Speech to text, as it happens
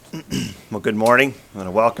Well, good morning. I want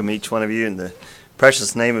to welcome each one of you in the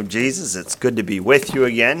precious name of Jesus. It's good to be with you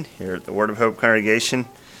again here at the Word of Hope congregation.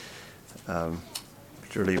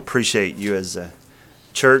 Really appreciate you as a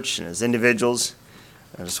church and as individuals.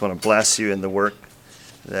 I just want to bless you in the work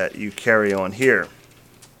that you carry on here.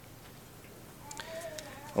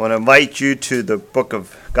 I want to invite you to the book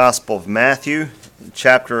of Gospel of Matthew,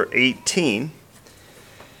 chapter 18.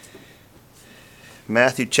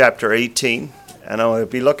 Matthew chapter 18. And I'll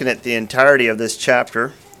be looking at the entirety of this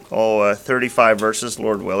chapter, all 35 verses,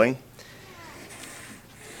 Lord willing.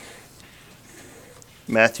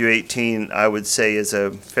 Matthew 18, I would say, is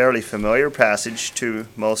a fairly familiar passage to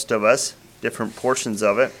most of us, different portions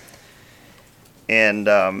of it. And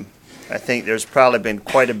I think there's probably been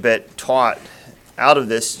quite a bit taught out of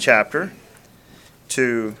this chapter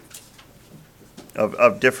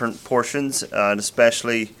of different portions, and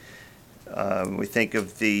especially we think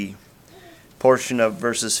of the portion of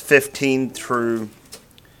verses 15 through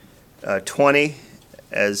 20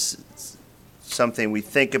 as something we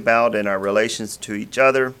think about in our relations to each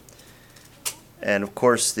other. And of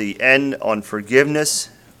course, the end on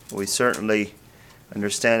forgiveness, we certainly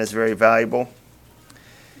understand is very valuable.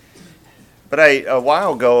 But a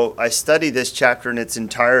while ago, I studied this chapter in its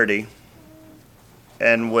entirety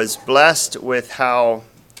and was blessed with how,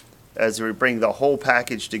 as we bring the whole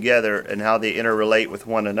package together and how they interrelate with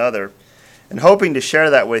one another, and hoping to share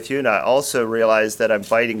that with you. And I also realize that I'm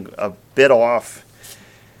biting a bit off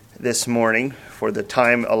this morning for the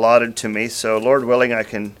time allotted to me. So Lord willing, I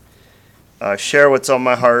can share what's on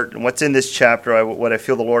my heart and what's in this chapter, what I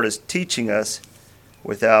feel the Lord is teaching us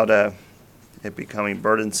without it becoming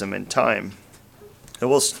burdensome in time. So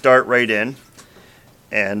we'll start right in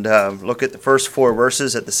and look at the first 4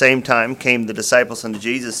 verses. At the same time came the disciples unto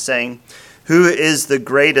Jesus, saying, Who is the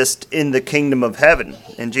greatest in the kingdom of heaven?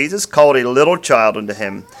 And Jesus called a little child unto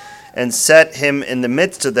him, and set him in the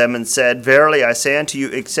midst of them, and said, Verily I say unto you,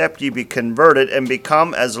 except ye be converted, and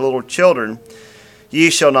become as little children, ye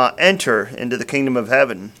shall not enter into the kingdom of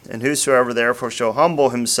heaven. And whosoever therefore shall humble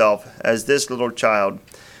himself as this little child,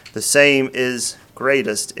 the same is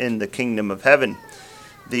greatest in the kingdom of heaven.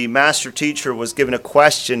 The master teacher was given a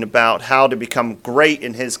question about how to become great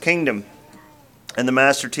in his kingdom. And the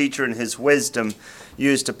master teacher in his wisdom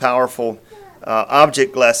used a powerful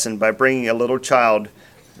object lesson by bringing a little child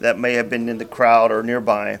that may have been in the crowd or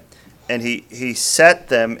nearby. And he set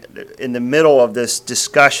them in the middle of this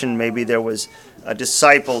discussion. Maybe there was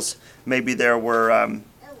disciples. Maybe there were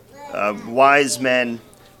wise men.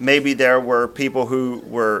 Maybe there were people who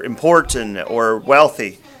were important or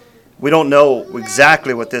wealthy. We don't know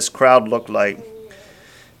exactly what this crowd looked like.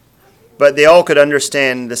 But they all could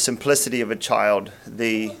understand the simplicity of a child,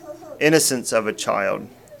 the innocence of a child.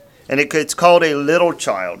 And it's called a little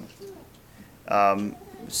child.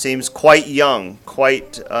 Seems quite young,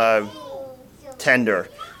 quite tender.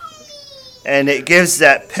 And it gives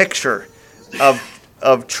that picture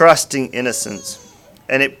of trusting innocence.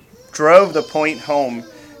 And it drove the point home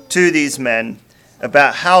to these men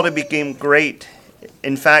about how to become great.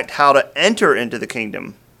 In fact, how to enter into the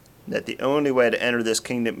kingdom. That the only way to enter this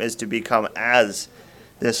kingdom is to become as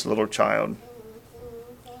this little child.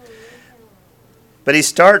 But he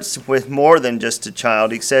starts with more than just a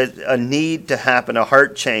child. He said a need to happen, a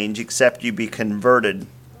heart change, except you be converted.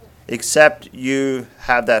 Except you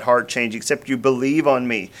have that heart change. Except you believe on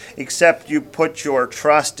me. Except you put your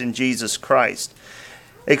trust in Jesus Christ.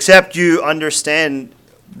 Except you understand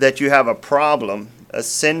that you have a problem, a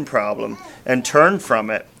sin problem, and turn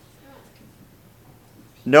from it.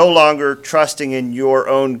 No longer trusting in your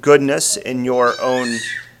own goodness, in your own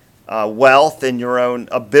wealth, in your own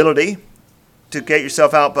ability to get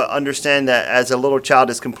yourself out, but understand that as a little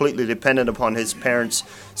child is completely dependent upon his parents,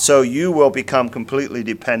 so you will become completely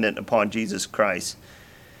dependent upon Jesus Christ.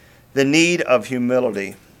 The need of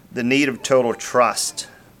humility, the need of total trust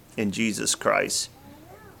in Jesus Christ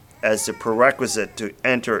as the prerequisite to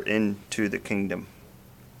enter into the kingdom.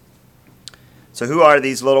 So who are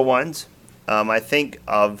these little ones? I think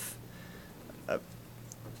of,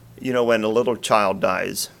 when a little child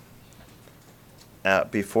dies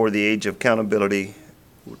before the age of accountability,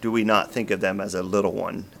 do we not think of them as a little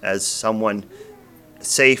one, as someone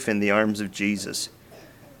safe in the arms of Jesus,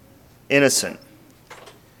 innocent?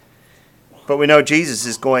 But we know Jesus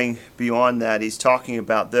is going beyond that. He's talking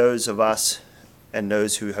about those of us and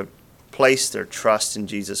those who have placed their trust in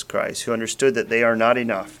Jesus Christ, who understood that they are not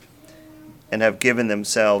enough, and have given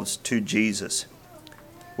themselves to Jesus,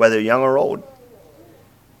 whether young or old.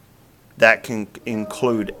 That can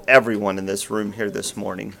include everyone in this room here this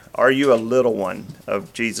morning. Are you a little one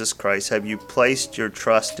of Jesus Christ? Have you placed your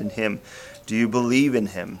trust in him? Do you believe in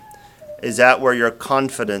him? Is that where your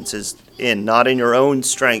confidence is in? Not in your own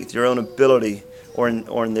strength, your own ability, or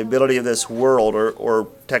in the ability of this world, or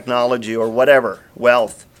technology, or whatever,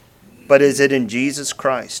 wealth. But is it in Jesus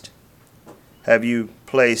Christ? Have you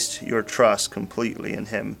placed your trust completely in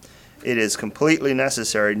him? It is completely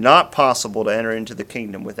necessary, not possible to enter into the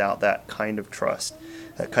kingdom without that kind of trust,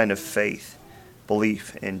 that kind of faith,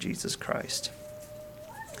 belief in Jesus Christ.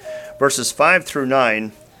 Verses 5 through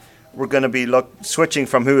 9, we're going to be switching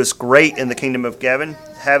from who is great in the kingdom of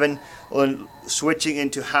heaven, and switching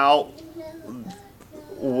into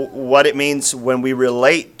what it means when we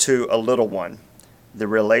relate to a little one, the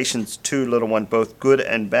relations to little one, both good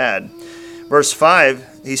and bad. Verse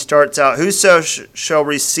 5, he starts out, whoso shall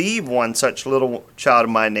receive one such little child of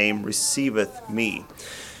my name receiveth me.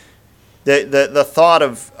 The thought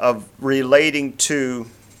of relating to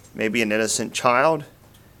maybe an innocent child,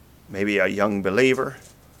 maybe a young believer,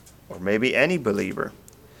 or maybe any believer,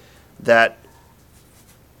 that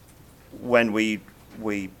when we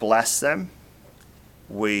bless them,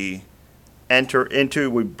 we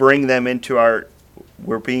bring them into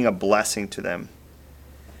we're being a blessing to them.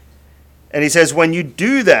 And he says, when you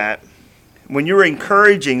do that, when you're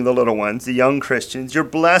encouraging the little ones, the young Christians, you're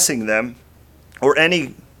blessing them, or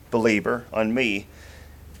any believer on me,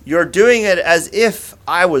 you're doing it as if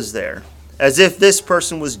I was there, as if this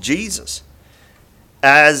person was Jesus,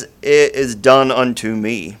 as it is done unto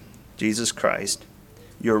me, Jesus Christ.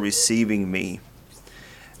 You're receiving me.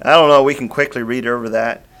 I don't know, we can quickly read over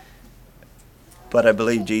that, but I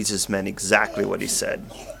believe Jesus meant exactly what he said.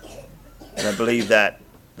 And I believe that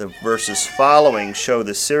the verses following show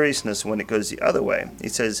the seriousness when it goes the other way. He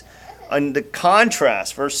says, on the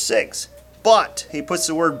contrast, verse 6, but, he puts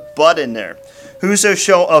the word but in there, whoso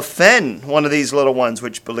shall offend one of these little ones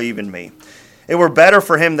which believe in me, it were better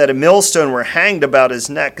for him that a millstone were hanged about his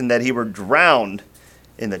neck and that he were drowned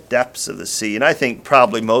in the depths of the sea. And I think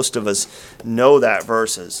probably most of us know that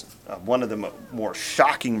verse as one of the more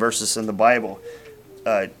shocking verses in the Bible.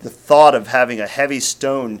 The thought of having a heavy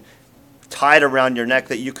stone tied around your neck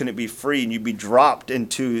that you couldn't be free and you'd be dropped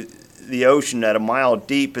into the ocean at a mile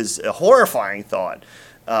deep is a horrifying thought.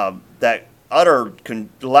 That utter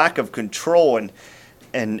lack of control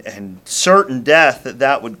and certain death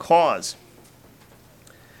that would cause.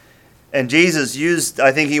 And Jesus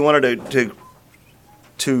I think he wanted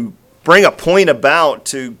to bring a point about,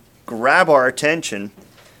 to grab our attention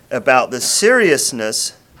about the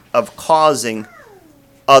seriousness of causing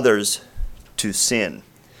others to sin.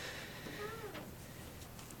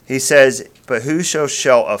 He says, but whoso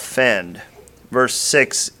shall offend, verse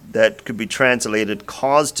 6, that could be translated,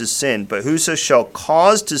 cause to sin, but whoso shall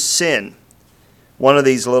cause to sin one of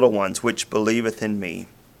these little ones which believeth in me.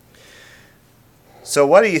 So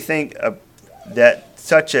what do you think that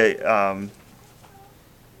such a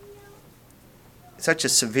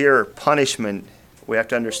severe punishment, we have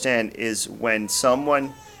to understand, is when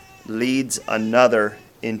someone leads another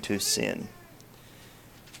into sin,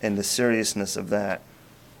 and the seriousness of that?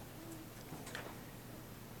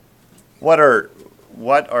 What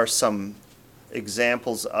are some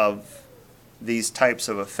examples of these types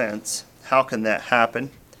of offense? How can that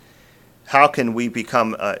happen? How can we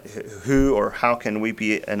become how can we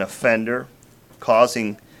be an offender,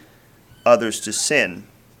 causing others to sin?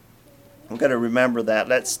 We've got to remember that.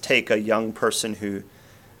 Let's take a young person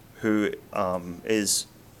who is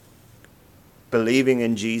believing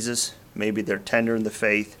in Jesus. Maybe they're tender in the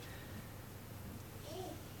faith.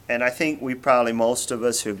 And I think most of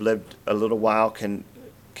us who've lived a little while can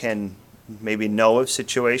maybe know of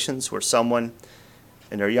situations where someone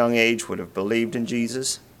in their young age would have believed in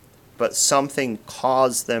Jesus, but something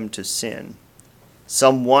caused them to sin.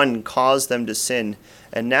 Someone caused them to sin,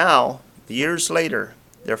 and now, years later,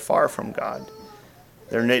 they're far from God.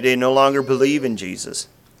 They no longer believe in Jesus.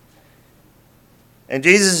 And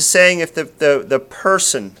Jesus is saying, if the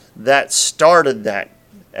person that started that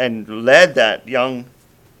and led that young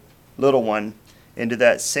little one into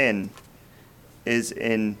that sin is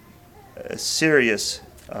in serious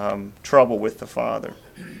trouble with the Father.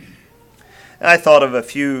 And I thought of a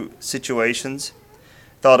few situations,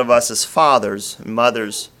 thought of us as fathers and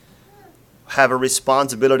mothers have a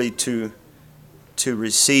responsibility to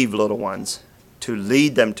receive little ones, to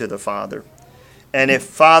lead them to the Father. And if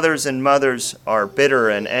fathers and mothers are bitter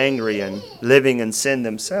and angry and living in sin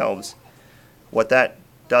themselves, what that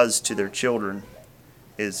does to their children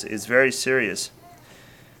is very serious.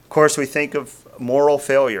 Of course, we think of moral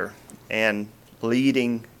failure and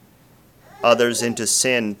leading others into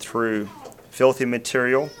sin through filthy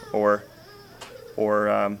material or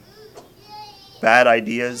bad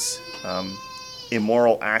ideas,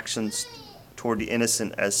 immoral actions toward the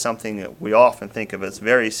innocent as something that we often think of as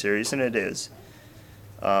very serious, and it is.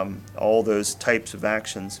 All those types of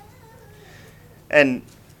actions. And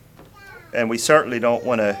we certainly don't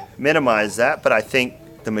want to minimize that, but I think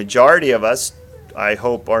the majority of us, I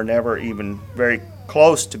hope, are never even very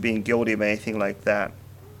close to being guilty of anything like that.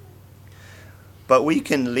 But we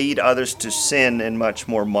can lead others to sin in much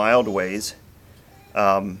more mild ways.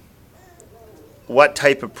 What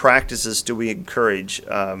type of practices do we encourage?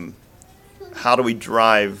 How do we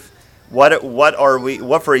drive? What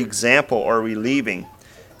for example are we leaving?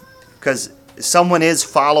 Because someone is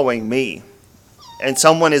following me, and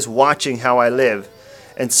someone is watching how I live,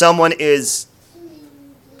 and someone is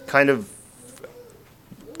kind of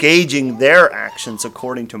gauging their actions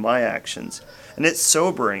according to my actions. And it's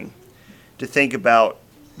sobering to think about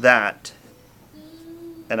that.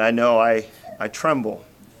 And I know I tremble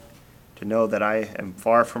to know that I am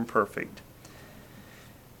far from perfect.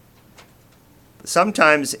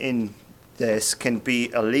 Sometimes in this can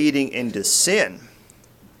be a leading into sin,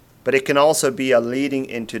 but it can also be a leading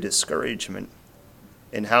into discouragement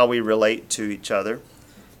in how we relate to each other,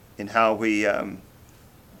 in how we,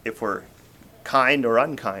 if we're kind or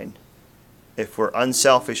unkind, if we're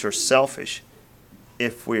unselfish or selfish,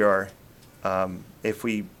 if we are, if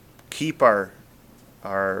we keep our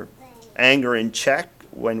anger in check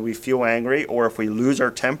when we feel angry, or if we lose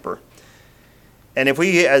our temper. And if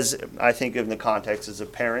we, as I think in the context as a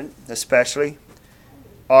parent especially,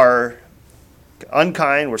 are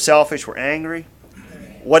unkind, we're selfish, we're angry,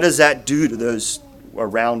 what does that do to those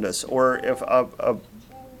around us? Or if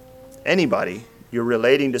anybody, you're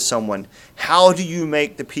relating to someone, how do you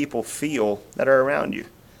make the people feel that are around you?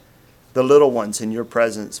 The little ones in your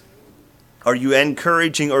presence. Are you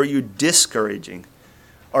encouraging or are you discouraging?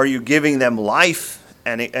 Are you giving them life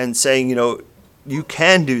and saying, you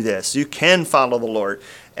can do this, you can follow the Lord,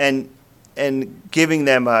 and giving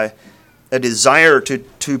them a desire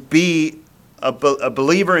to be a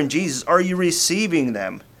believer in Jesus? Are you receiving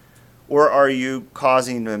them, or are you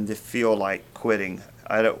causing them to feel like quitting?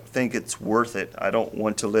 I don't think it's worth it. I don't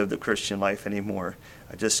want to live the Christian life anymore.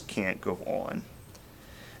 I just can't go on.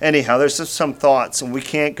 Anyhow, there's just some thoughts, and we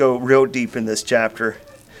can't go real deep in this chapter.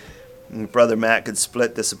 Brother Matt could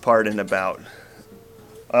split this apart in about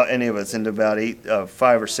any of us into about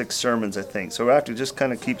 5 or 6 sermons, I think. So we'll have to just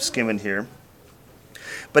kind of keep skimming here.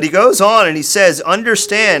 But he goes on and he says,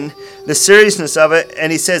 understand the seriousness of it, and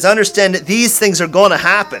he says, understand that these things are going to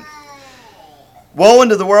happen. Woe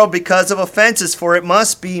unto the world because of offenses, for it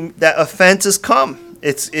must be that offenses come.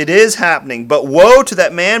 It is happening. But woe to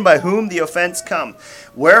that man by whom the offense come.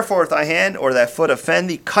 Wherefore if thy hand or thy foot offend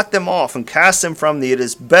thee, cut them off and cast them from thee. It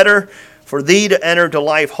is better for thee to enter into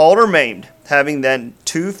life halt or maimed, having then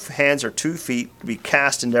 2 hands or 2 feet to be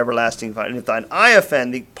cast into everlasting fire. And if thine eye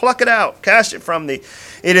offend thee, pluck it out, cast it from thee.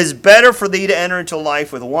 It is better for thee to enter into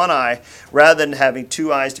life with 1 eye, rather than having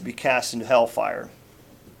 2 eyes to be cast into hellfire.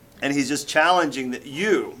 And he's just challenging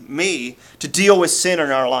me, to deal with sin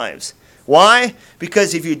in our lives. Why?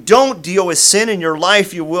 Because if you don't deal with sin in your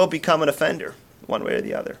life, you will become an offender, one way or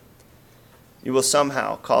the other. You will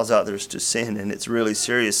somehow cause others to sin, and it's really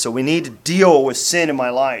serious. So we need to deal with sin in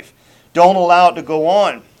my life. Don't allow it to go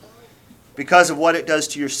on because of what it does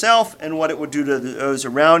to yourself and what it will do to those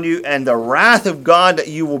around you, and the wrath of God that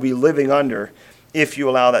you will be living under if you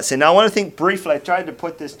allow that sin. Now I want to think briefly. I tried to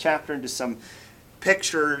put this chapter into some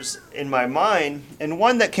pictures in my mind, and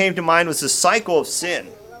one that came to mind was the cycle of sin.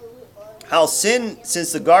 How sin,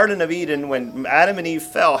 since the Garden of Eden, when Adam and Eve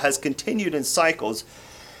fell, has continued in cycles.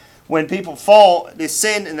 When people fall, they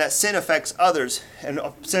sin, and that sin affects others. And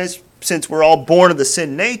since we're all born of the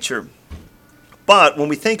sin nature, but when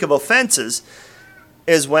we think of offenses,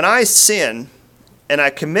 is when I sin, and I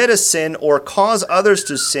commit a sin or cause others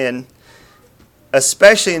to sin,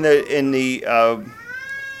 especially in the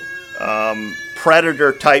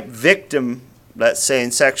predator type victim, let's say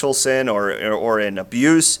in sexual sin or in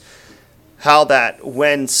abuse, how that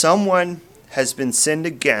when someone has been sinned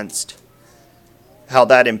against, how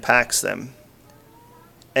that impacts them.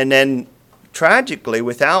 And then tragically,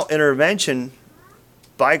 without intervention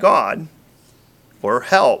by God or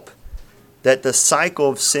help, that the cycle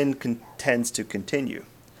of sin tends to continue,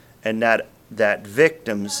 and that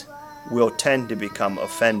victims will tend to become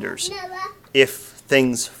offenders if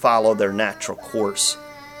things follow their natural course.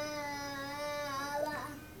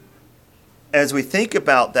 As we think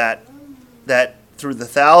about that through the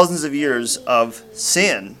thousands of years of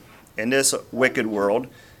sin in this wicked world,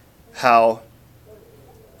 how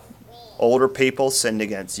older people sinned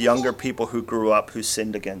against younger people who grew up, who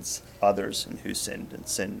sinned against others, and who sinned.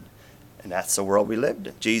 And that's the world we lived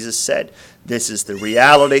in. Jesus said, this is the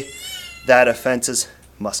reality that offenses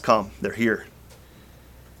must come. They're here.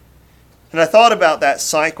 And I thought about that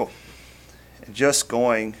cycle, and just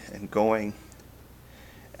going and going,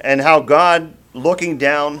 and how God, looking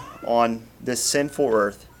down on this sinful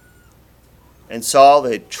earth, and saw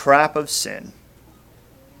the trap of sin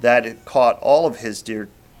that it caught all of his dear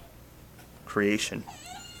creation.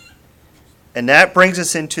 And that brings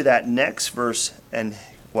us into that next verse and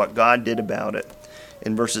what God did about it.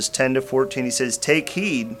 In verses 10 to 14, he says, "Take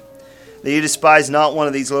heed that you despise not one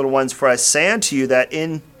of these little ones, for I say unto you that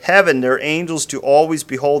in heaven their angels do always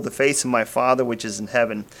behold the face of my Father which is in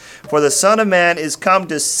heaven. For the Son of Man is come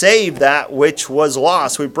to save that which was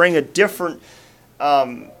lost." We bring a different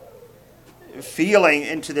feeling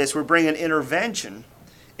into this. We bring an intervention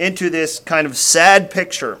into this kind of sad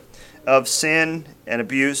picture of sin and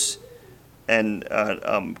abuse and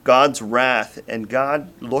God's wrath, and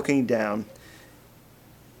God looking down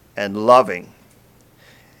and loving.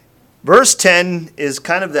 Verse 10 is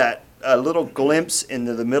kind of that little glimpse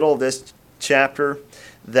into the middle of this chapter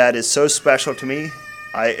that is so special to me.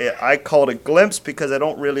 I call it a glimpse because I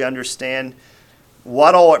don't really understand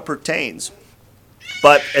what all it pertains.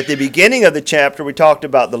 But at the beginning of the chapter, we talked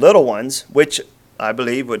about the little ones, which I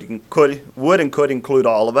believe would and could include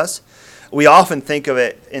all of us. We often think of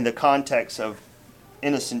it in the context of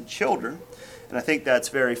innocent children, and I think that's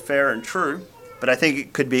very fair and true. But I think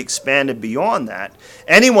it could be expanded beyond that.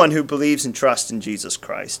 Anyone who believes and trusts in Jesus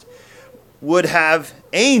Christ would have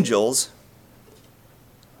angels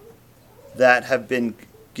that have been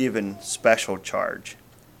given special charge.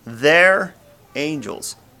 They're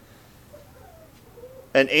angels.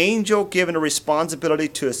 An angel given a responsibility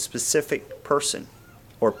to a specific person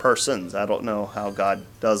or persons. I don't know how God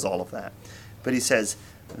does all of that. But he says,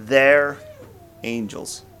 they're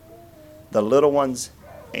angels. The little ones,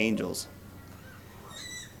 angels.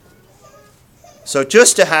 So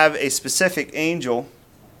just to have a specific angel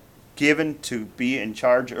given to be in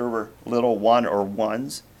charge over little one or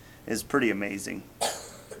ones is pretty amazing.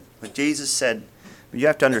 But Jesus said, you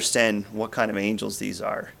have to understand what kind of angels these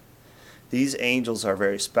are. These angels are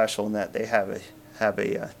very special in that they have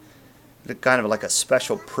a kind of like a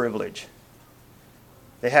special privilege.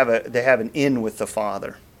 They have an in with the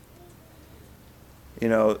Father. You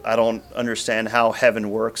know, I don't understand how heaven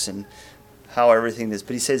works and how everything is,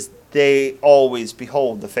 but he says they always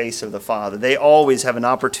behold the face of the Father. They always have an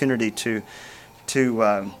opportunity to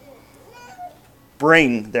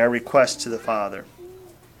bring their request to the Father.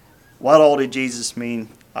 What all did Jesus mean?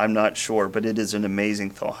 I'm not sure, but it is an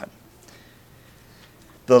amazing thought.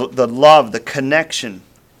 The love, the connection,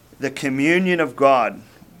 the communion of God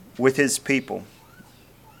with his people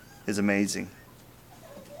is amazing.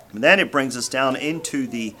 And then it brings us down into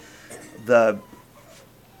the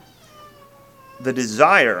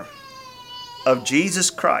desire of Jesus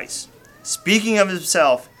Christ, speaking of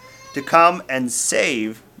himself, to come and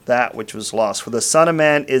save that which was lost. For the Son of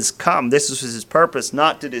Man is come. This is his purpose,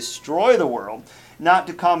 not to destroy the world, not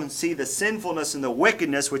to come and see the sinfulness and the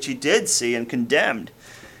wickedness which he did see and condemned.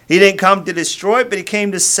 He didn't come to destroy it, but he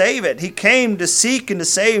came to save it. He came to seek and to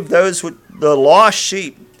save those with the lost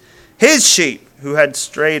sheep, his sheep, who had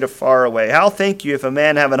strayed afar away. How think you, if a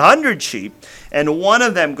man have 100 sheep, and one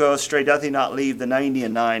of them go astray, doth he not leave the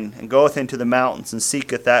 99, and goeth into the mountains, and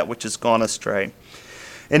seeketh that which is gone astray?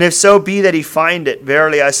 And if so be that he find it,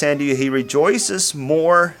 verily I say unto you, he rejoices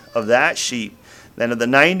more of that sheep than of the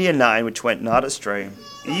 99 which went not astray.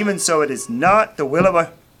 Even so it is not the will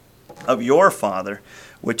of your Father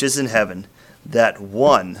which is in heaven, that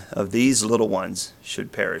one of these little ones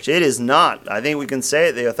should perish. It is not, I think we can say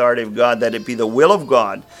it, the authority of God, that it be the will of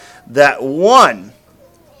God that one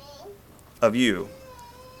of you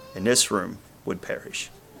in this room would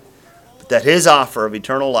perish. But that his offer of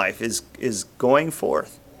eternal life is going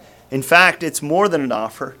forth. In fact, it's more than an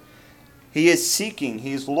offer. He is seeking,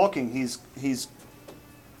 he's looking, he's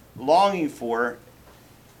longing for,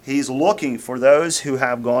 he's looking for those who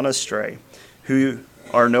have gone astray, who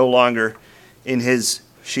are no longer in his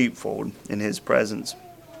sheepfold, in his presence.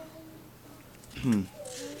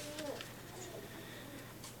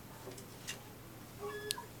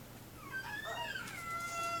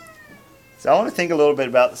 So I want to think a little bit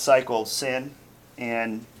about the cycle of sin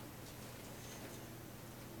and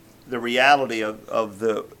the reality of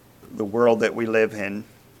the world that we live in,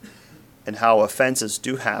 and how offenses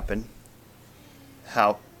do happen,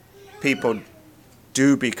 how people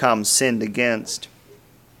do become sinned against.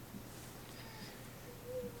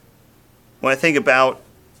 When I think about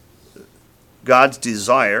God's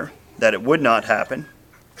desire that it would not happen,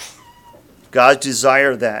 God's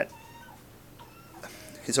desire that...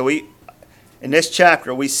 So in this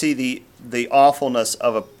chapter we see the awfulness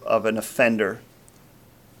of an offender.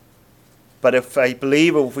 But if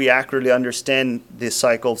we accurately understand this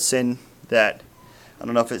cycle of sin, that I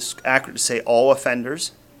don't know if it's accurate to say all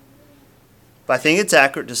offenders, but I think it's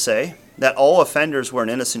accurate to say that all offenders were an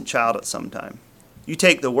innocent child at some time. You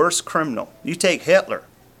take the worst criminal. You take Hitler,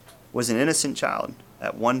 was an innocent child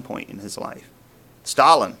at one point in his life.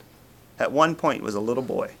 Stalin, at one point, was a little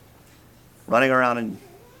boy running around in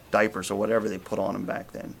diapers or whatever they put on him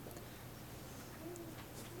back then.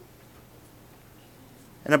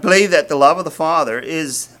 And I believe that the love of the Father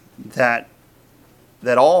is that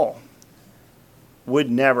all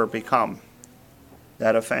would never become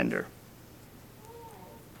that offender.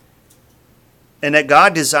 And that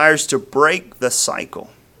God desires to break the cycle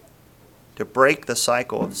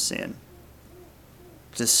of sin,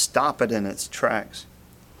 to stop it in its tracks.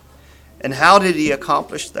 And how did he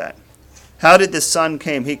accomplish that? How did the Son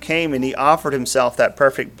came? He came and he offered himself that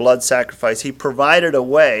perfect blood sacrifice. He provided a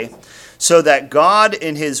way so that God,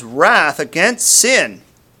 in his wrath against sin,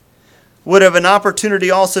 would have an opportunity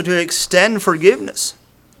also to extend forgiveness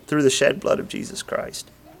through the shed blood of Jesus Christ.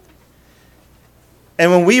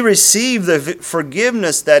 And when we receive the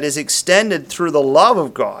forgiveness that is extended through the love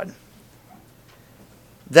of God,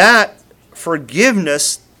 that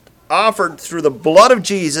forgiveness offered through the blood of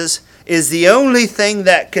Jesus is the only thing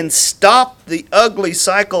that can stop the ugly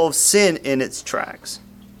cycle of sin in its tracks.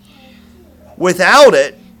 Without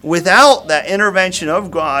it, without that intervention of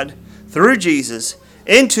God through Jesus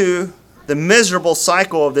into the miserable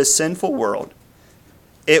cycle of this sinful world,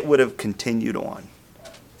 it would have continued on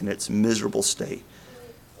in its miserable state.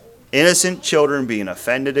 Innocent children being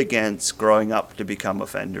offended against, growing up to become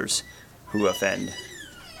offenders who offend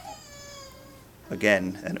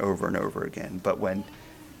again and over again. But when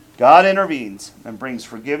God intervenes and brings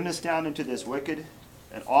forgiveness down into this wicked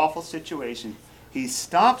and awful situation, he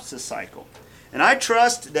stops the cycle. And I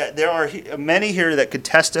trust that there are many here that could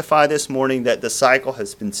testify this morning that the cycle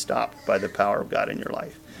has been stopped by the power of God in your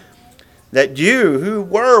life. That you, who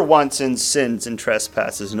were once in sins and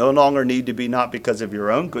trespasses, no longer need to be, not because of your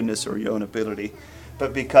own goodness or your own ability,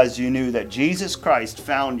 but because you knew that Jesus Christ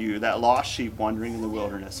found you, that lost sheep wandering in the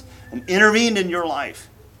wilderness, and intervened in your life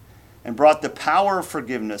and brought the power of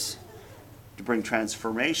forgiveness to bring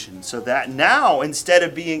transformation. So that now, instead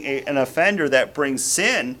of being an offender that brings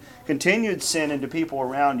sin, continued sin into people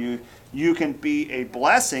around you, you can be a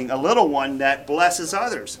blessing, a little one that blesses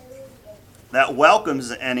others, that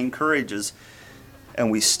welcomes and encourages, and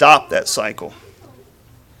we stop that cycle.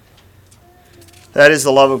 That is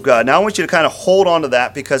the love of God. Now I want you to kind of hold on to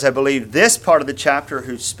that, because I believe this part of the chapter,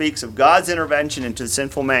 who speaks of God's intervention into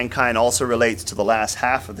sinful mankind, also relates to the last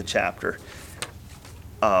half of the chapter.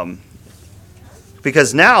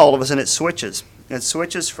 Because now all of a sudden it switches. It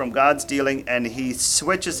switches from God's dealing, and he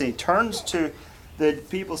switches and he turns to the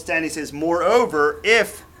people standing. He says, "Moreover,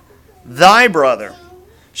 if thy brother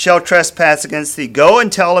shall trespass against thee, go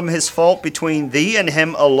and tell him his fault between thee and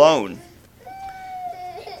him alone."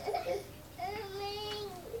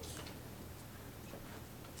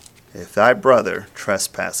 If thy brother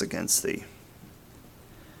trespass against thee.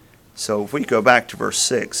 So if we go back to verse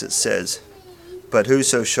 6, it says, "But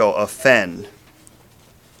whoso shall offend,"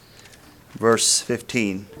 verse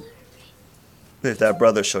 15, "if thy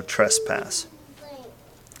brother shall trespass."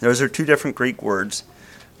 Those are two different Greek words.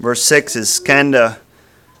 Verse 6 is scandalizo.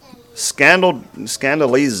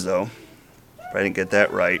 If I didn't get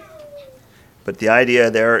that right. But the idea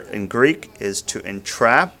there in Greek is to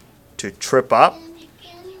entrap, to trip up,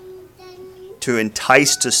 to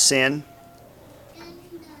entice to sin,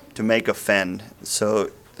 to make offend.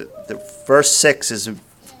 So the verse 6 is an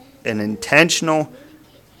intentional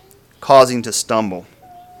causing to stumble.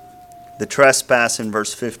 The trespass in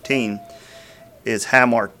verse 15 is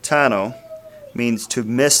hamartano, means to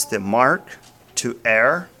miss the mark, to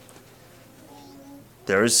err.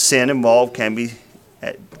 There is sin involved,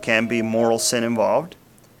 can be moral sin involved.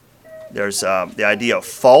 There's the idea of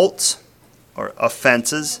faults or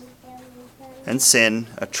offenses and sin,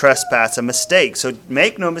 a trespass, a mistake. So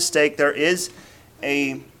make no mistake, there is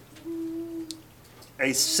a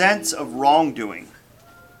sense of wrongdoing,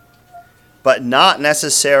 but not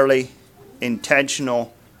necessarily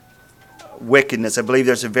intentional wickedness. I believe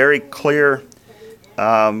there's a very clear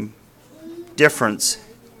difference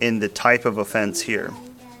in the type of offense here,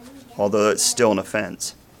 although it's still an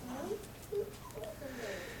offense.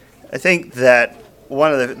 I think that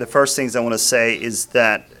one of the first things I want to say is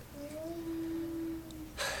that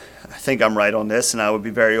I think I'm right on this, and I would be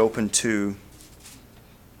very open to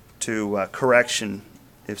correction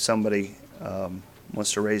if somebody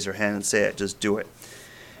wants to raise their hand and say it, just do it.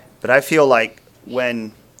 But I feel like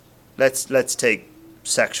when let's take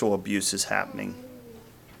sexual abuse is happening.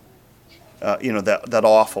 That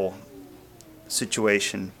awful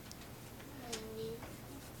situation.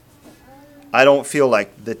 I don't feel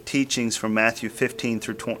like the teachings from Matthew 15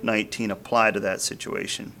 through 19 apply to that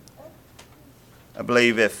situation. I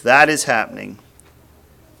believe if that is happening,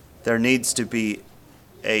 there needs to be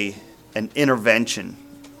an intervention,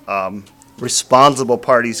 responsible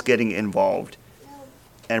parties getting involved,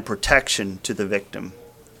 and protection to the victim.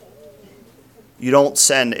 You don't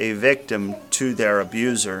send a victim to their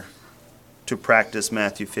abuser to practice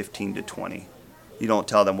Matthew 15 to 20. You don't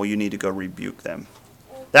tell them, well, you need to go rebuke them.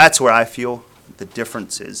 That's where I feel the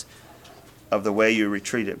difference is of the way you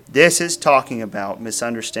retreat it. This is talking about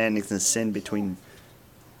misunderstandings and sin between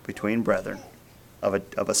brethren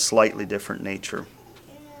of a slightly different nature.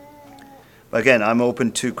 But again, I'm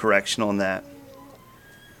open to correction on that.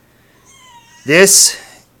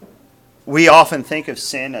 We often think of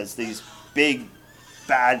sin as these big,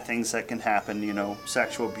 bad things that can happen,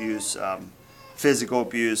 sexual abuse, physical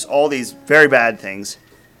abuse, all these very bad things.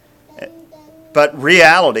 But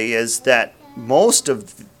reality is that most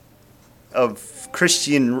of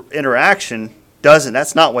Christian interaction doesn't.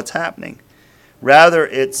 That's not what's happening. Rather,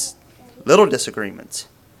 it's little disagreements,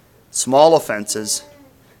 small offenses,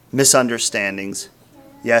 misunderstandings,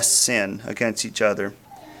 yes, sin against each other.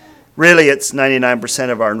 Really, it's 99%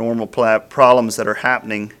 of our normal problems that are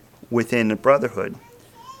happening within the brotherhood.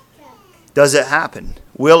 Does it happen?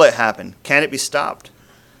 Will it happen? Can it be stopped?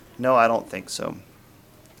 No, I don't think so.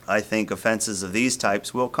 I think offenses of these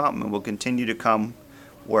types will come and will continue to come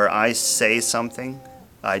where I say something,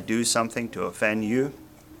 I do something to offend you,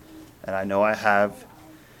 and I know I have.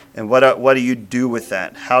 And what do you do with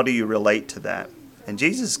that? How do you relate to that? And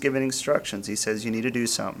Jesus is giving instructions. He says you need to do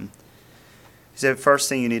something. He said first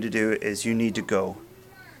thing you need to do is you need to go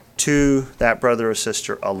to that brother or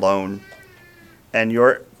sister alone. And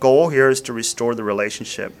your goal here is to restore the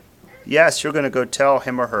relationship. Yes, you're going to go tell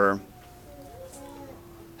him or her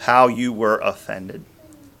how you were offended,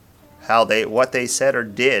 what they said or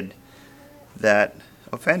did that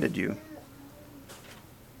offended you,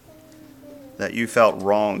 that you felt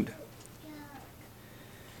wronged.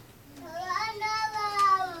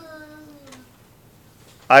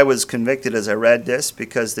 I was convicted as I read this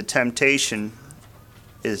because the temptation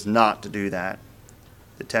is not to do that.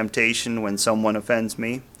 The temptation when someone offends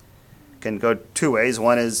me can go two ways.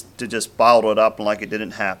 One is to just bottle it up like it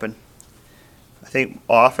didn't happen. I think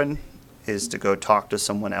often is to go talk to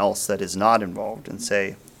someone else that is not involved and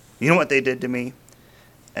say, you know what they did to me?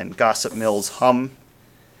 And gossip mills hum.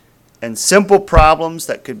 And simple problems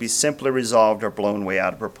that could be simply resolved are blown way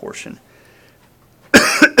out of proportion.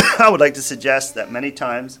 I would like to suggest that many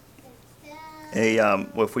times,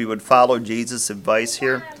 if we would follow Jesus' advice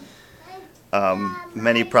here,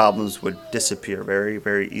 many problems would disappear very,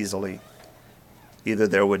 very easily. Either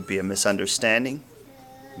there would be a misunderstanding,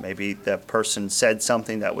 maybe the person said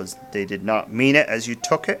something they did not mean it as you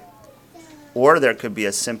took it, or there could be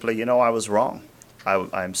a simply, I was wrong.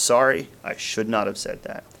 I'm sorry, I should not have said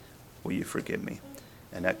that. Will you forgive me?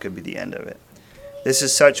 And that could be the end of it. This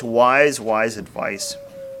is such wise advice.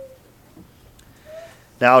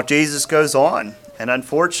 Now, Jesus goes on, and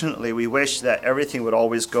unfortunately, we wish that everything would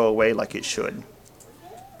always go away like it should.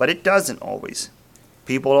 But it doesn't always.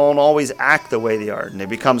 People don't always act the way they are, and they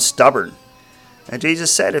become stubborn. And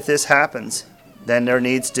Jesus said if this happens, then there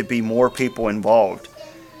needs to be more people involved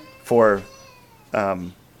for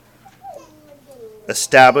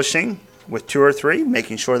establishing with 2 or 3,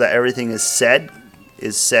 making sure that everything is said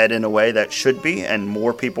in a way that should be, and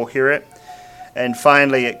more people hear it. And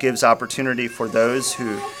finally, it gives opportunity for those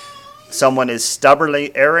who someone is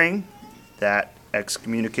stubbornly erring, that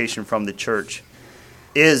excommunication from the church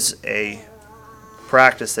is a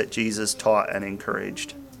practice that Jesus taught and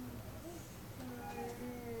encouraged.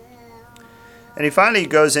 And he finally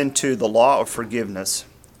goes into the law of forgiveness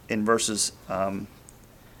in verses,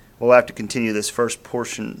 we'll have to continue this first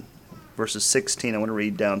portion, verses 16, I want to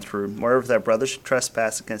read down through. Wherever thy brother should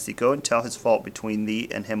trespass against thee, go and tell his fault between thee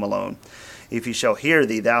and him alone. If he shall hear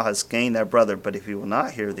thee, thou hast gained thy brother. But if he will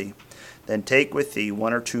not hear thee, then take with thee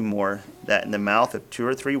 1 or 2 more, that in the mouth of 2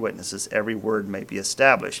 or 3 witnesses every word may be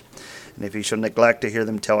established. And if he shall neglect to hear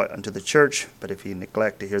them, tell it unto the church. But if he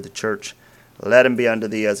neglect to hear the church, let him be unto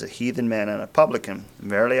thee as a heathen man and a publican.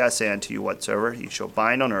 Verily I say unto you, whatsoever you shall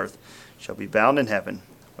bind on earth shall be bound in heaven.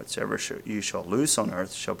 Whatsoever you shall loose on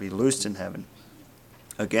earth shall be loosed in heaven.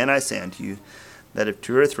 Again I say unto you, that if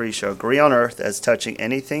 2 or 3 shall agree on earth as touching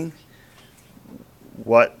anything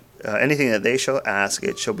that they shall ask,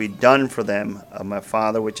 it shall be done for them of my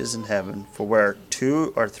Father which is in heaven. For where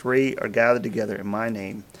 2 or 3 are gathered together in my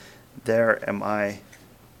name, there am I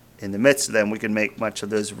in the midst of them. We can make much of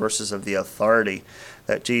those verses of the authority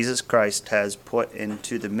that Jesus Christ has put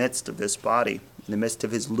into the midst of this body, in the midst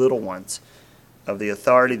of his little ones, of the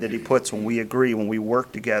authority that he puts when we agree, when we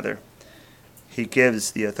work together. He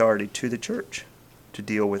gives the authority to the church to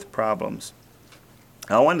deal with problems.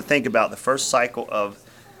 Now, I want to think about the first cycle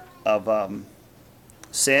of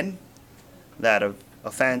sin, that of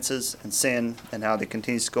offenses and sin, and how they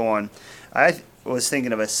continue to go on. I was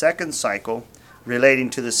thinking of a second cycle relating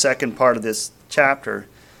to the second part of this chapter,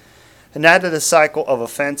 and that is the cycle of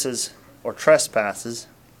offenses or trespasses,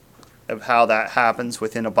 of how that happens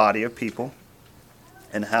within a body of people,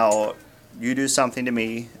 and how you do something to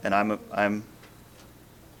me, and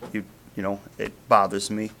it bothers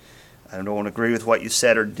me. I don't agree with what you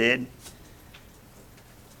said or did,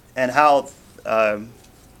 and how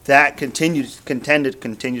that continue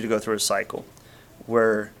to go through a cycle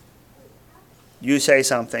where you say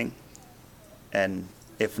something, and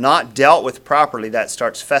if not dealt with properly, that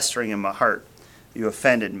starts festering in my heart. You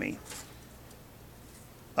offended me.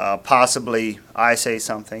 Possibly I say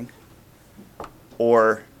something,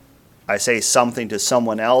 or I say something to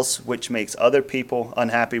someone else which makes other people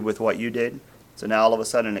unhappy with what you did. So now all of a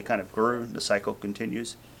sudden it kind of grew, the cycle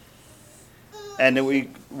continues. And then we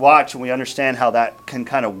watch and we understand how that can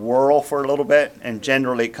kind of whirl for a little bit, and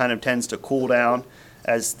generally it kind of tends to cool down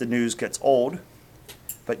as the news gets old.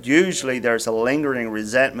 But usually there's a lingering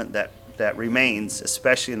resentment that remains,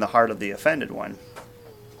 especially in the heart of the offended one.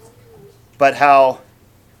 But how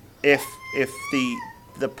if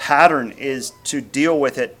the pattern is to deal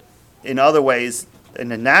with it in other ways,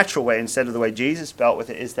 in a natural way instead of the way Jesus dealt with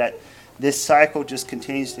it, is that this cycle just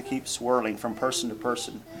continues to keep swirling from person to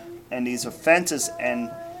person. And these offenses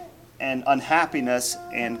and unhappiness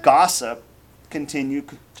and gossip continue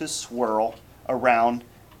to swirl around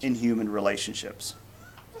in human relationships.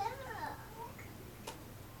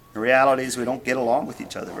 The reality is we don't get along with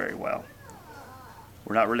each other very well.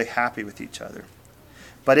 We're not really happy with each other.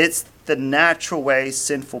 But it's the natural way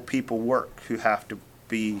sinful people work who have to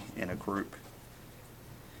be in a group.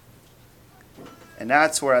 And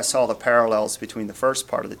that's where I saw the parallels between the first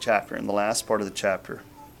part of the chapter and the last part of the chapter.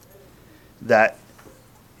 That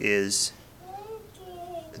is,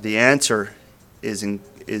 the answer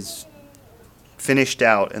is finished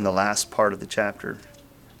out in the last part of the chapter,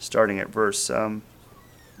 starting at verse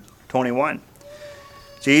 21.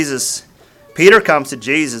 Peter comes to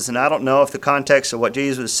Jesus, and I don't know if the context of what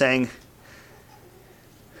Jesus was saying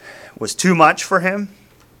was too much for him.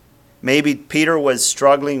 Maybe Peter was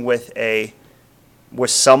struggling with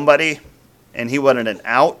somebody, and he wanted an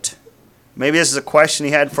out. Maybe this is a question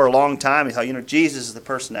he had for a long time. He thought, Jesus is the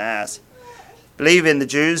person to ask. I believe in the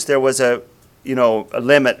Jews there was a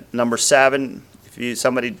limit, number 7. If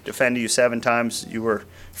somebody offended you 7 times, you were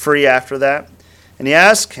free after that. And he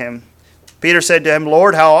asked him, Peter said to him,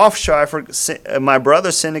 Lord, how oft shall my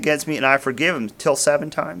brother sin against me and I forgive him? Till 7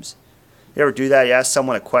 times? You ever do that? You ask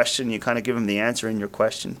someone a question, and you kind of give them the answer in your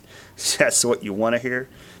question. That's what you want to hear.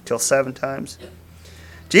 Till 7 times?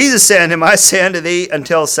 Jesus said to him, I say unto thee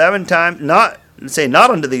until 7 times, not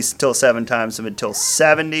unto thee until 7 times, but until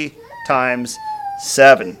 70 times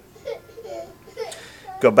 7.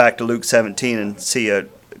 Go back to Luke 17 and see a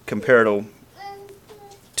comparative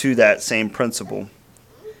to that same principle.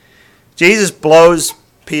 Jesus blows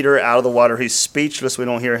Peter out of the water. He's speechless. We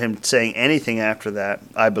don't hear him saying anything after that.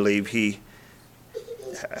 I believe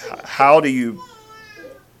how do you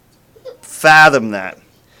fathom that?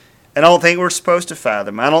 And I don't think we're supposed to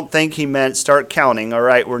fathom. I don't think he meant start counting. All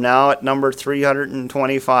right, we're now at number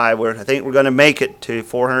 325. I think we're going to make it to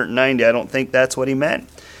 490. I don't think that's what he meant.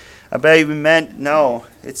 I bet he meant, no,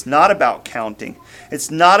 it's not about counting. It's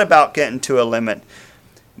not about getting to a limit.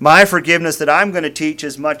 My forgiveness that I'm going to teach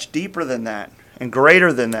is much deeper than that and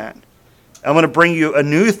greater than that. I'm going to bring you a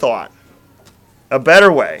new thought, a better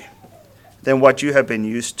way than what you have been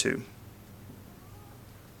used to.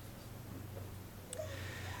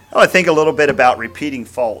 I want to think a little bit about repeating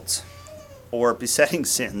faults or besetting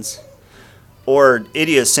sins or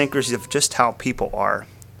idiosyncrasies of just how people are.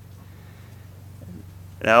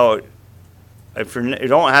 Now, if you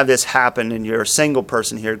don't have this happen and you're a single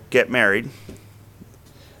person here, get married.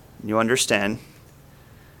 You understand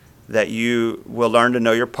that you will learn to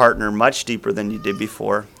know your partner much deeper than you did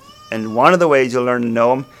before. And one of the ways you'll learn to know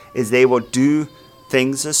them is they will do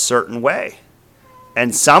things a certain way.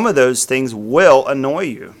 And some of those things will annoy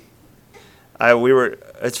you.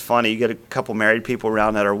 It's funny, you get a couple married people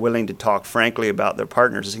around that are willing to talk frankly about their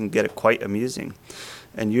partners and get it quite amusing.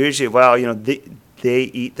 And usually, they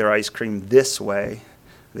eat their ice cream this way,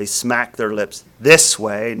 They smack their lips this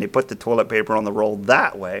way, and they put the toilet paper on the roll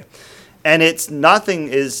that way. And nothing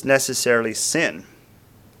is necessarily sin,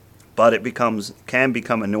 but it can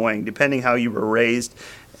become annoying depending how you were raised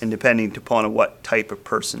and depending upon what type of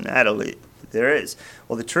personality there is.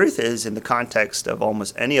 Well, the truth is, in the context of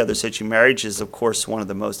almost any other situation, marriage is, of course, one of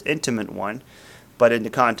the most intimate one, but in the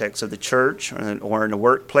context of the church or in the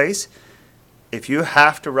workplace, if you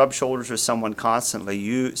have to rub shoulders with someone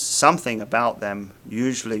constantly, something about them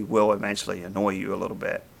usually will eventually annoy you a little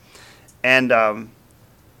bit. And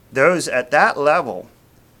those at that level,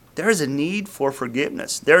 there is a need for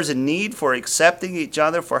forgiveness. There's a need for accepting each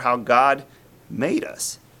other for how God made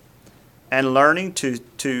us, and learning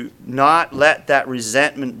to not let that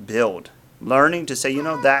resentment build. Learning to say,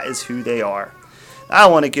 that is who they are. I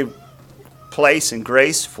want to give place and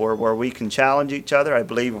grace for where we can challenge each other. I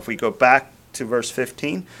believe if we go back to verse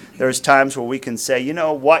 15, there's times where we can say,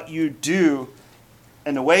 what you do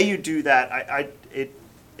and the way you do that,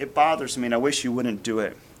 it bothers me and I wish you wouldn't do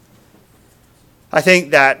it. I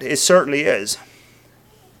think that it certainly is.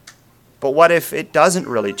 But what if it doesn't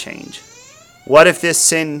really change? What if this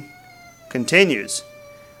sin continues?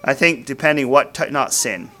 I think depending not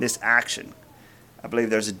sin, this action. I believe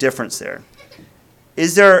there's a difference there.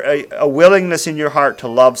 Is there a willingness in your heart to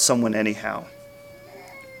love someone anyhow?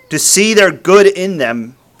 To see their good in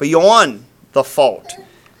them beyond the fault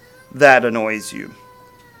that annoys you.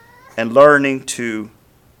 And learning to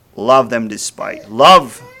love them despite.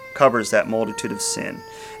 Love covers that multitude of sin.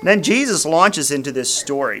 And then Jesus launches into this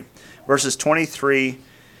story. Verses 23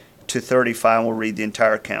 to 35, we'll read the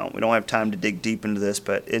entire account. We don't have time to dig deep into this,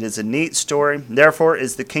 but it is a neat story. Therefore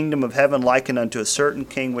is the kingdom of heaven likened unto a certain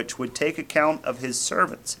king which would take account of his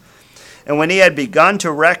servants. And when he had begun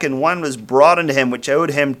to reckon, one was brought unto him which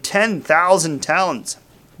owed him 10,000 talents.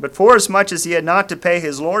 But forasmuch as he had not to pay,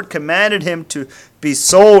 his Lord commanded him to be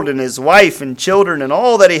sold, and his wife and children and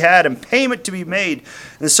all that he had, and payment to be made.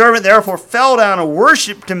 And the servant therefore fell down and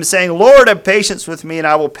worshipped him, saying, Lord, have patience with me, and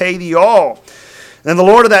I will pay thee all. Then the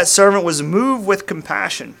Lord of that servant was moved with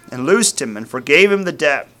compassion, and loosed him, and forgave him the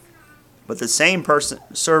debt. But the same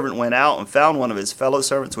servant went out and found one of his fellow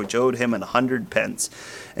servants which owed him 100 pence.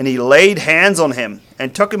 And he laid hands on him,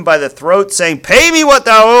 and took him by the throat, saying, Pay me what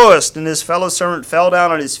thou owest. And his fellow servant fell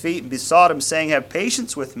down on his feet, and besought him, saying, Have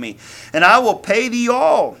patience with me, and I will pay thee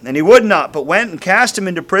all. And he would not, but went and cast him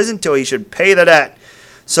into prison till he should pay the debt.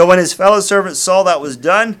 So when his fellow servants saw that was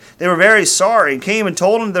done, they were very sorry, and came and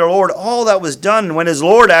told unto their Lord all that was done. And when his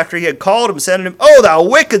Lord, after he had called him, said unto him, O thou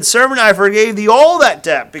wicked servant, I forgave thee all that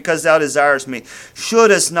debt, because thou desirest me.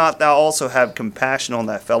 Shouldest not thou also have compassion on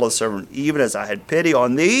thy fellow servant, even as I had pity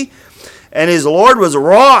on thee? And his Lord was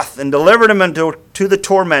wroth, and delivered him to the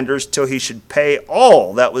tormentors, till he should pay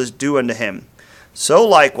all that was due unto him. So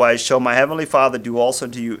likewise shall my heavenly Father do also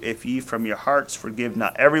unto you, if ye from your hearts forgive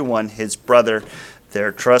not every one his brother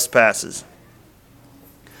their trespasses.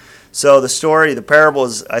 So the parable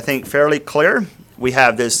is, I think, fairly clear. We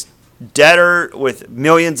have this debtor with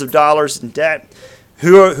millions of dollars in debt.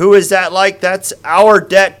 Who is that like? That's our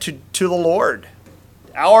debt to the Lord.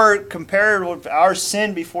 Compared with our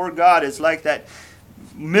sin before God is like that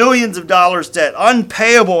millions of dollars debt,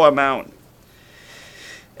 unpayable amount.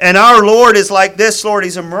 And our Lord is like this Lord.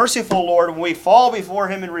 He's a merciful Lord. When we fall before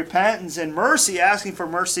him in repentance and mercy, asking for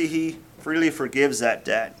mercy, he freely forgives that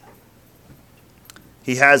debt.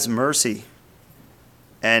 He has mercy,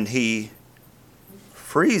 and he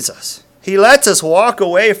frees us. He lets us walk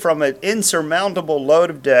away from an insurmountable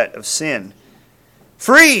load of debt of sin.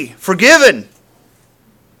 Free, forgiven.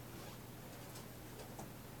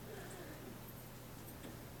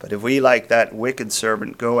 But if we, like that wicked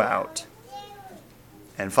servant, go out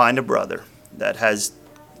and find a brother that has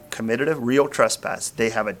committed a real trespass,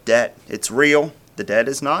 they have a debt. It's real. The debt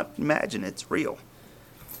is not imagined, it's real.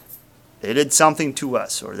 They did something to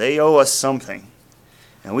us, or they owe us something.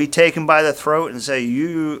 And we take them by the throat and say,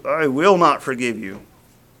 I will not forgive you.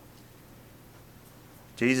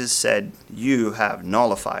 Jesus said, you have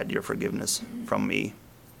nullified your forgiveness from me.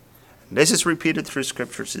 And this is repeated through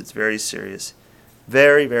scriptures. It's very serious.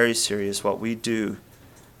 Very, very serious what we do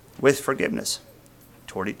with forgiveness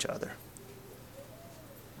toward each other.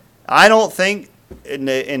 I don't think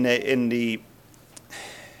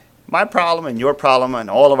my problem and your problem and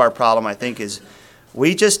all of our problem, I think, is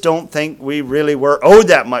we just don't think we really were owed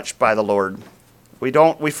that much by the Lord.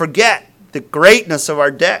 We forget the greatness of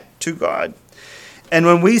our debt to God. And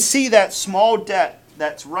when we see that small debt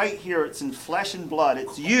that's right here, it's in flesh and blood,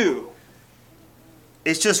 it's you.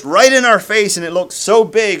 It's just right in our face, and it looks so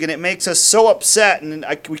big, and it makes us so upset, and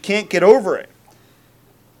we can't get over it.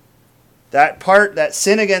 That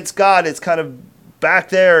sin against God is kind of back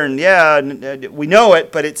there, and we know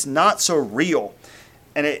it, but it's not so real.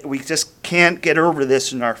 And we just can't get over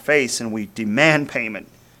this in our face, and we demand payment.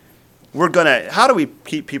 How do we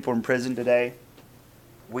keep people in prison today?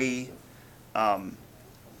 We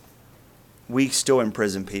still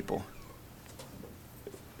imprison people.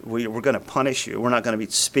 We're going to punish you. We're not going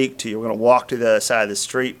to speak to you. We're going to walk to the other side of the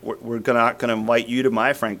street. We're not going to invite you to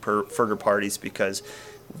my Frankfurter parties because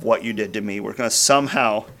of what you did to me. We're going to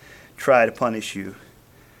somehow try to punish you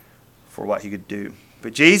for what you could do.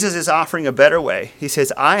 But Jesus is offering a better way. He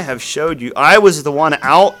says, I have showed you. I was the one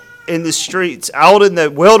out in the streets, out in the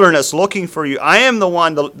wilderness looking for you. I am the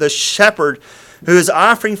one, the shepherd, who is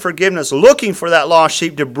offering forgiveness, looking for that lost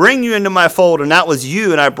sheep to bring you into my fold. And that was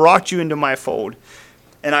you, and I brought you into my fold.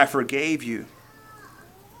 And I forgave you.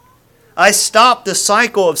 I stopped the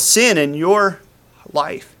cycle of sin in your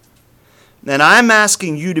life. And I'm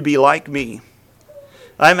asking you to be like me.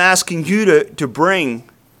 I'm asking you to bring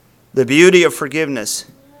the beauty of forgiveness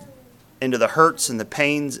into the hurts and the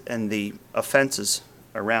pains and the offenses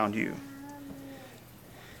around you.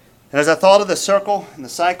 And as I thought of the circle and the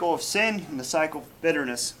cycle of sin and the cycle of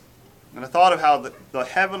bitterness, and I thought of how the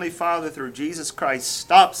Heavenly Father through Jesus Christ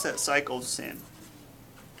stops that cycle of sin.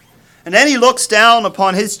 And then he looks down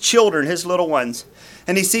upon his children, his little ones,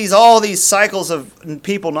 and he sees all these cycles of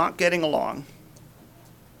people not getting along.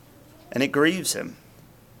 And it grieves him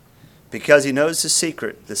because he knows the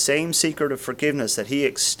secret, the same secret of forgiveness that he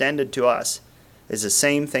extended to us is the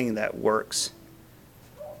same thing that works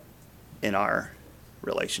in our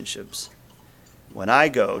relationships. When I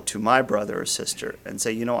go to my brother or sister and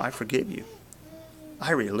say, I forgive you, I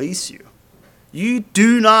release you. You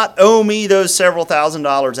do not owe me those several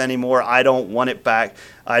 $1,000s anymore. I don't want it back.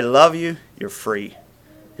 I love you. You're free.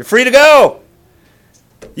 You're free to go.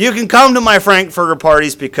 You can come to my Frankfurter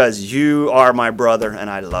parties because you are my brother and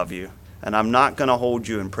I love you. And I'm not going to hold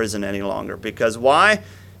you in prison any longer. Because why?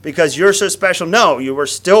 Because you're so special. No, you were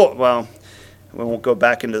still, we won't go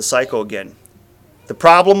back into the cycle again. The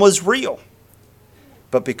problem was real.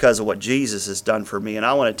 But because of what Jesus has done for me. And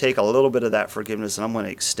I want to take a little bit of that forgiveness and I'm going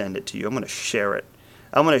to extend it to you. I'm going to share it.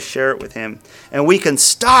 I'm going to share it with him. And we can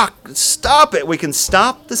stop it. We can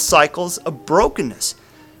stop the cycles of brokenness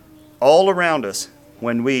all around us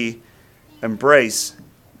when we embrace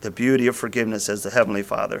the beauty of forgiveness as the Heavenly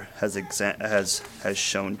Father has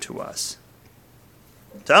shown to us.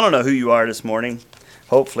 So I don't know who you are this morning.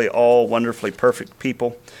 Hopefully all wonderfully perfect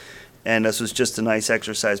people. And this was just a nice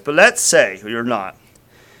exercise. But let's say you're not.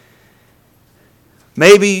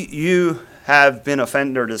 Maybe you have been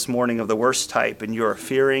offender this morning of the worst type and you're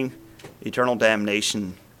fearing eternal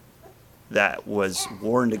damnation that was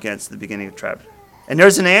warned against at the beginning of trap. And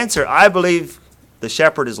there's an answer. I believe the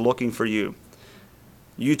shepherd is looking for you.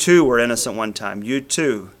 You too were innocent one time. You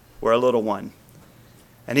too were a little one.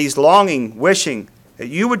 And he's longing, wishing that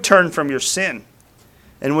you would turn from your sin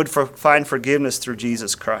and would find forgiveness through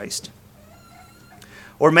Jesus Christ.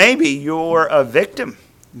 Or maybe you're a victim.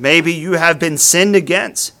 Maybe you have been sinned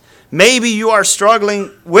against. Maybe you are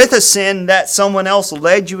struggling with a sin that someone else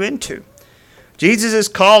led you into. Jesus is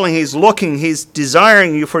calling, he's looking, he's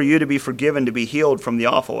desiring for you to be forgiven, to be healed from the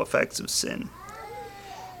awful effects of sin.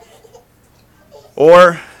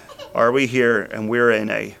 Or are we here and we're in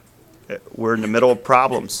the middle of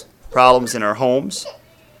problems in our homes,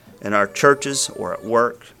 in our churches, or at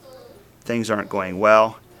work. Things aren't going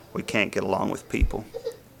well. We can't get along with people.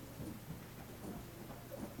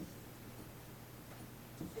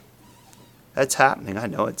 That's happening. I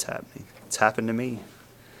know it's happening. It's happened to me.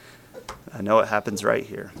 I know it happens right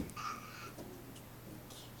here.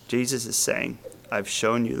 Jesus is saying, I've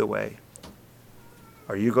shown you the way.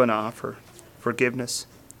 Are you going to offer forgiveness?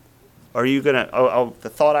 Are you going to, the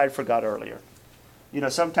thought I forgot earlier.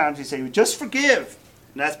 Sometimes you say, just forgive.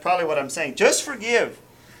 And that's probably what I'm saying. Just forgive.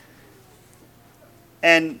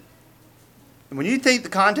 And when you think the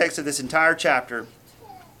context of this entire chapter,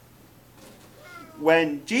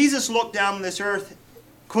 when Jesus looked down on this earth,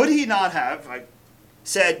 could he not have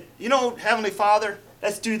said, Heavenly Father,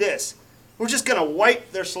 let's do this. We're just going to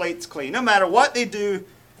wipe their slates clean. No matter what they do,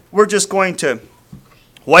 we're just going to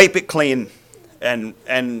wipe it clean. And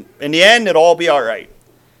in the end, it'll all be all right.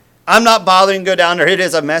 I'm not bothering to go down there. It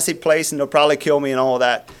is a messy place and they'll probably kill me and all of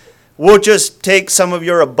that. We'll just take some of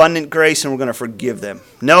your abundant grace and we're going to forgive them.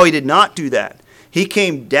 No, he did not do that. He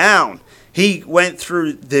came down. He went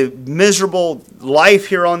through the miserable life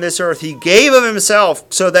here on this earth. He gave of himself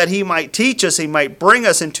so that he might teach us, he might bring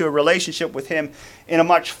us into a relationship with him in a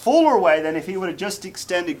much fuller way than if he would have just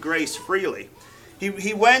extended grace freely.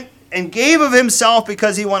 He went and gave of himself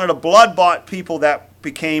because he wanted a blood-bought people that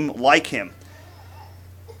became like him.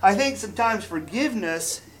 I think sometimes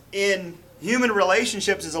forgiveness in human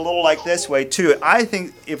relationships is a little like this way too. I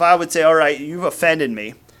think if I would say, all right, you've offended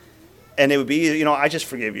me, and it would be, I just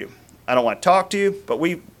forgive you. I don't want to talk to you, but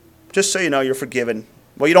just so you know, you're forgiven.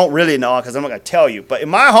 Well, you don't really know because I'm not going to tell you, but in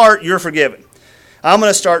my heart, you're forgiven. I'm going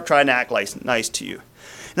to start trying to act nice to you.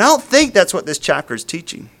 And I don't think that's what this chapter is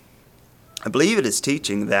teaching. I believe it is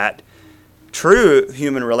teaching that true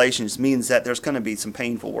human relations means that there's going to be some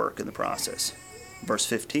painful work in the process. Verse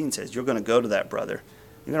 15 says, you're going to go to that brother.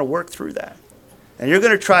 You're going to work through that. And you're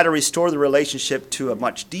going to try to restore the relationship to a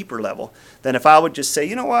much deeper level than if I would just say,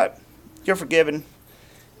 you know what, you're forgiven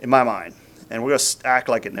in my mind. And we're going to act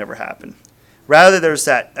like it never happened. Rather, there's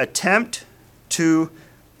that attempt to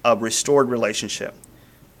a restored relationship,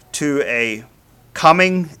 to a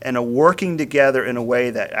coming and a working together in a way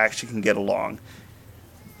that actually can get along.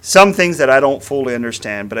 Some things that I don't fully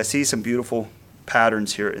understand, but I see some beautiful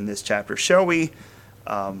patterns here in this chapter. Shall we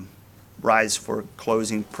rise for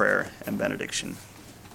closing prayer and benediction?